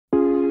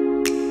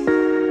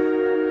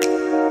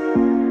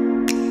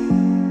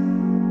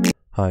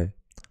Hi,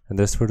 in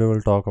this video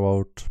we'll talk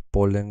about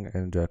polling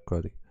in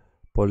jQuery.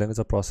 Polling is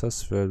a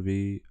process where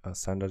we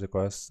send a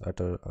request at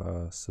a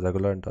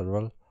regular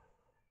interval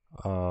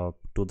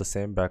to the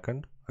same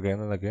backend again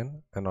and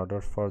again in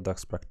order for the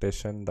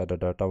expectation that the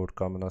data would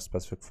come in a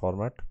specific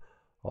format,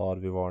 or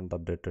we want the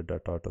updated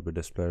data to be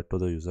displayed to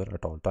the user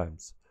at all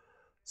times.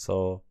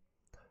 So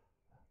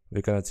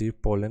we can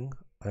achieve polling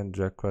in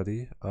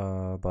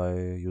jQuery by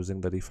using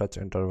the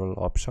refetchInterval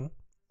option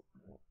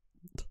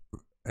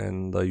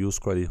in the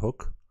useQuery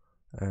hook,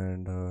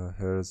 and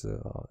here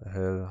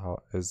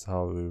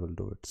how we will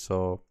do it.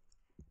 So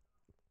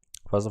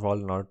first of all,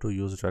 in order to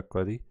use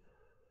jQuery,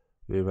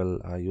 we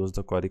will use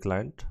the query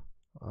client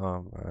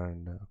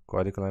and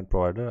query client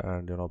provider,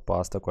 and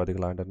pass the query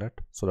client in it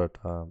so that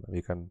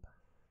we can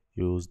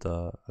use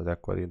the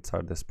jQuery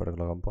inside this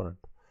particular component,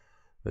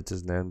 which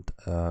is named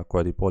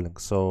query polling.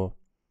 So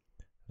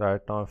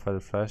right now if I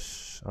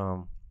refresh,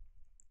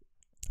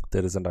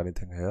 there isn't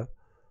anything here,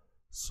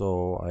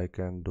 so I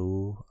can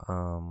do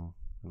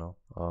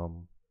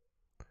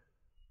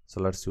so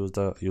let's use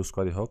the use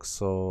query hook.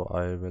 So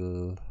I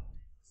will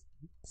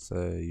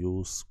say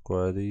use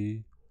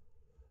query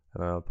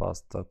and I'll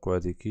pass the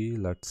query key.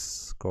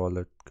 Let's call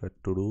it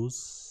get to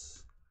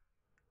do's,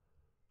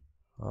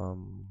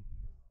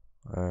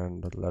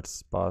 and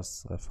let's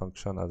pass a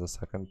function as a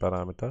second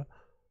parameter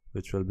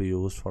which will be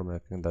used for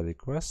making the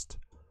request.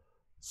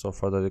 So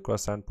for the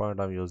request endpoint,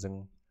 I'm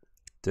using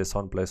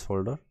JSON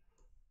placeholder.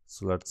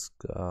 So let's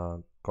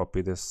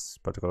copy this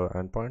particular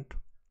endpoint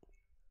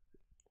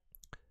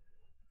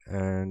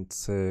and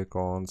say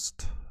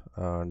const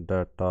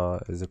data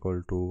is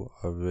equal to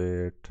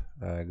await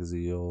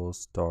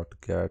axios dot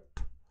get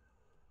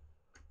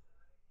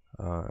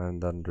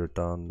and then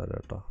return the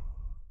data.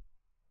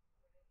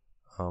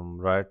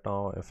 Right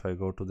now if I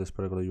go to this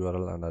particular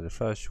URL and I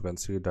refresh, you can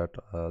see that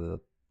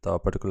the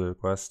particular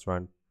request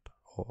went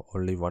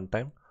only one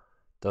time,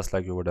 just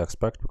like you would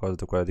expect, because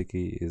the query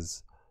key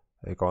is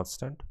a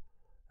constant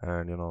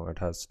and it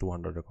has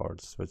 200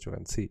 records, which you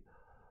can see.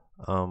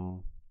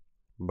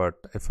 But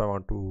if I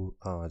want to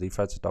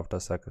refetch it after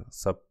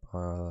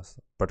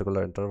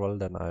particular interval,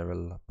 then I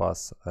will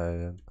pass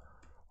an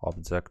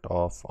object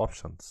of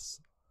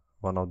options,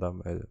 one of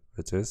them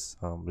which is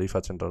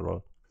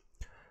refetchInterval.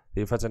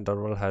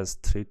 refetchInterval has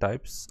three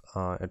types.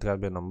 It can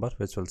be a number,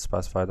 which will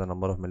specify the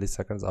number of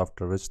milliseconds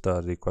after which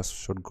the request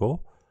should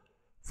go;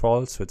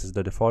 false, which is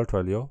the default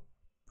value,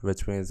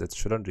 which means it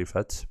shouldn't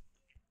refetch;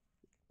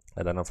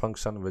 and then a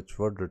function which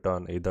would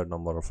return either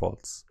number or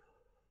false,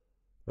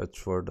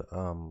 which would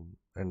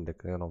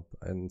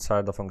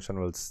inside the function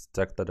will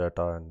check the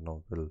data and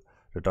will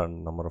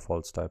return number of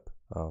false type.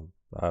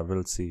 I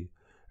will see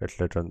it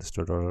later in this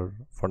tutorial.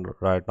 For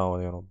right now,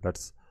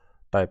 let's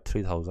type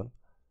 3000,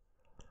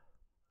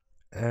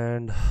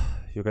 and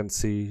you can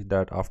see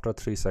that after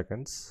 3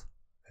 seconds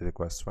a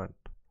request went,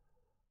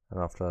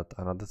 and after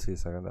another 3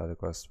 seconds a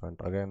request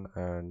went again,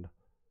 and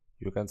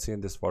you can see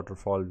in this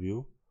waterfall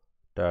view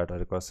that a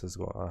request is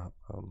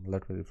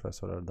let me refresh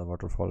so that the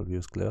waterfall view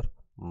is clear.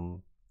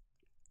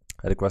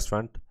 A request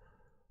went.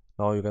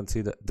 Now you can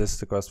see that this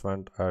request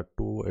went at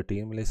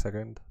 218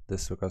 millisecond,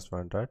 this request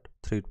went at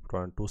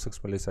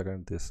 3.26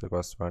 millisecond, this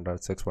request went at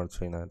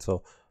 6.39.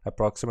 so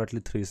approximately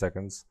 3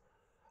 seconds.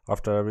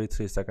 After every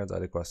 3 seconds a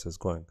request is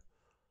going.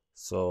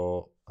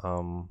 So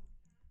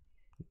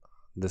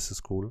this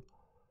is cool.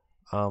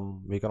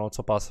 We can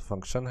also pass a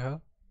function here.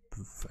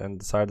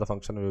 Inside the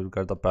function we will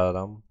get the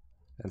param.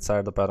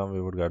 Inside the param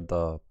we would get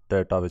the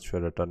data which we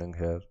are returning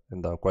here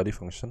in the query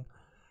function,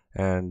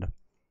 and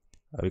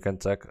we can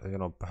check,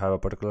 have a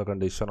particular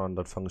condition on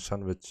that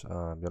function which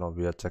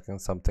we are checking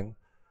something,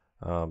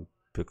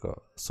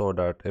 so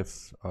that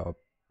if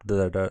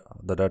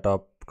the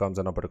data comes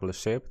in a particular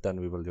shape, then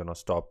we will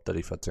stop the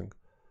refetching,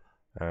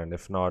 and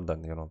if not,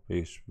 then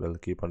we will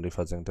keep on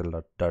refetching till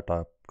that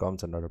data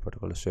comes in a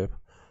particular shape.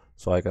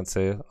 So I can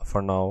say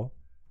for now,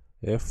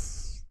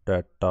 if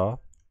data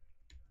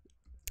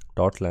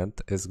dot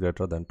length is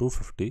greater than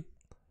 250,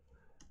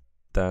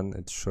 then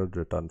it should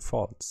return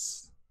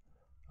false.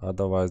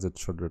 Otherwise it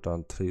should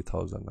return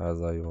 3000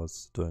 as I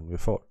was doing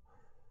before.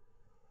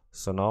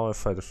 So now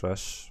if I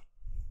refresh,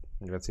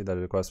 you can see the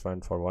request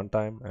went for one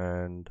time,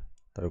 and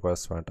the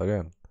request went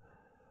again,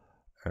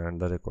 and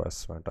the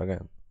request went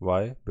again.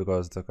 Why?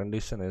 Because the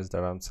condition is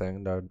that I'm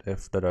saying that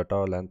if the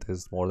data length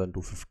is more than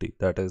 250,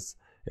 that is,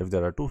 if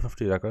there are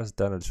 250 records,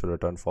 then it should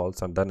return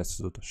false, and then it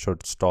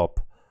should stop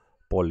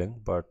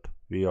polling. But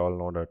we all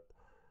know that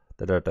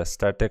the data is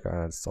static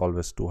and it's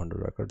always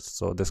 200 records,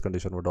 so this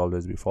condition would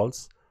always be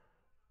false.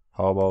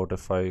 How about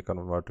if I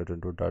convert it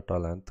into data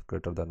length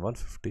greater than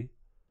 150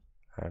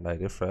 and I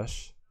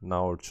refresh?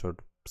 Now it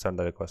should send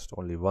the request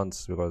only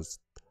once, because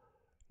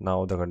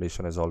now the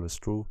condition is always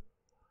true.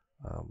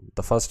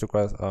 The first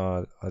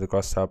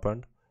request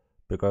happened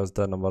because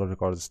the number of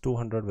records is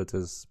 200, which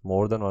is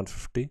more than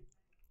 150.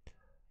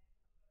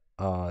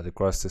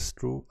 Request is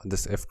true,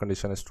 this if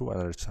condition is true,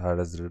 and it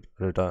has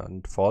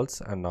returned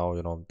false, and now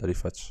the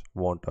refetch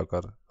won't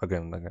occur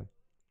again and again.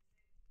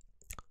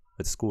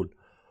 It's cool.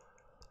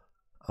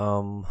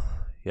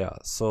 Yeah,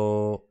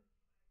 so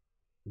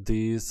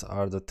these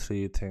are the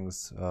three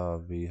things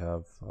we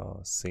have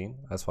seen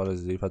as far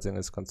as refetching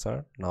is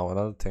concerned. Now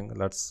another thing,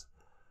 let's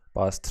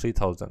pass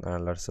 3000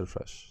 and let's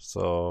refresh.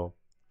 So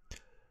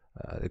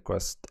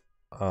request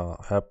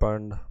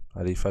happened,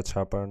 a refetch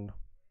happened,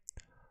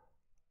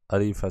 a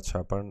refetch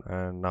happened,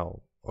 and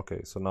now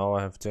okay, so now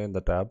I have changed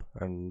the tab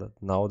and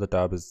now the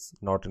tab is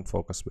not in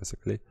focus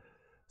basically.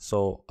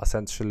 So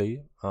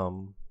essentially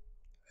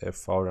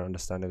if our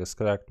understanding is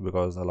correct,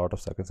 because a lot of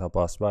seconds have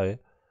passed by,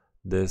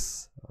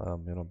 this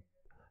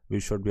we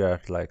should be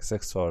at like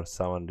 6 or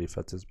 7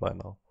 refetches by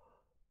now,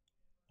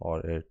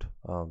 or 8,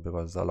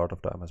 because a lot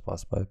of time has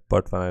passed by.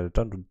 But when I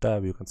return to the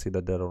tab, you can see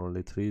that there are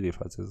only 3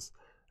 refetches,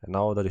 and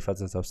now the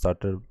refetches have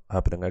started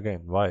happening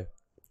again. Why?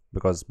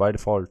 Because by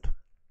default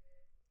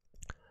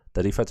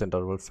the refetch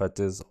interval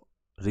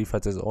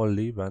refetches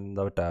only when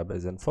the tab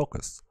is in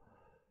focus.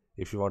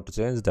 If you want to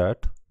change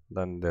that,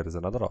 then there is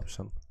another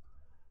option,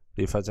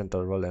 refetch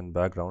interval in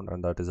background,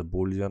 and that is a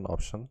boolean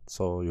option.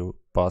 So you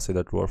pass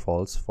either true or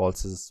false.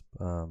 False is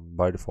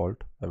by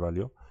default a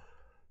value.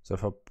 So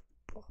if I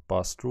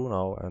pass true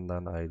now and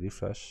then I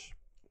refresh,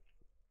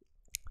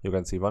 you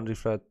can see 1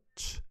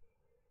 refetch,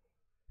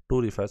 2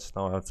 refetch.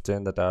 Now I've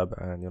changed the tab,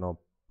 and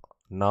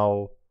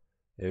now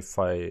if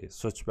I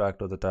switch back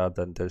to the tab,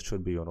 then there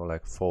should be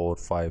like 4,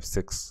 5,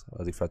 6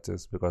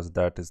 refetches, because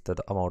that is the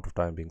amount of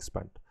time being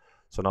spent.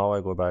 So now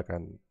I go back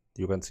and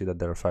you can see that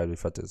there are 5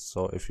 refetches.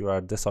 So if you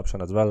add this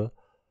option as well,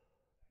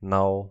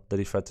 now the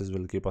refetches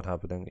will keep on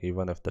happening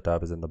even if the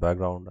tab is in the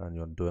background and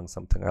you're doing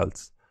something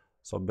else.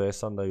 So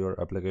based on your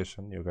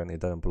application, you can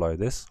either employ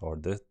this or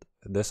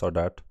this or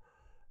that,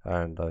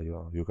 and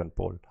you can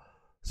poll.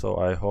 So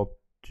I hope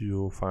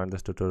you find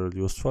this tutorial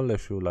useful.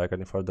 If you like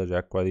any further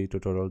React query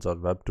tutorials or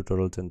web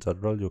tutorials in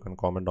general, you can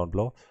comment down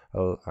below,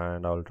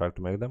 and I'll try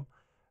to make them.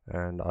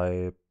 And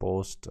I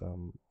post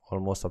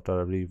almost after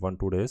every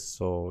 1-2 days,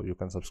 so you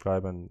can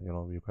subscribe, and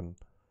you can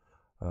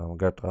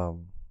get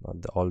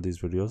all these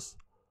videos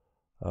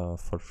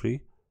for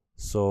free.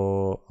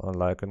 So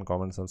like and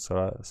comment and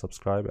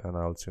subscribe, and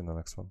I'll see you in the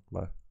next one.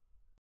 Bye.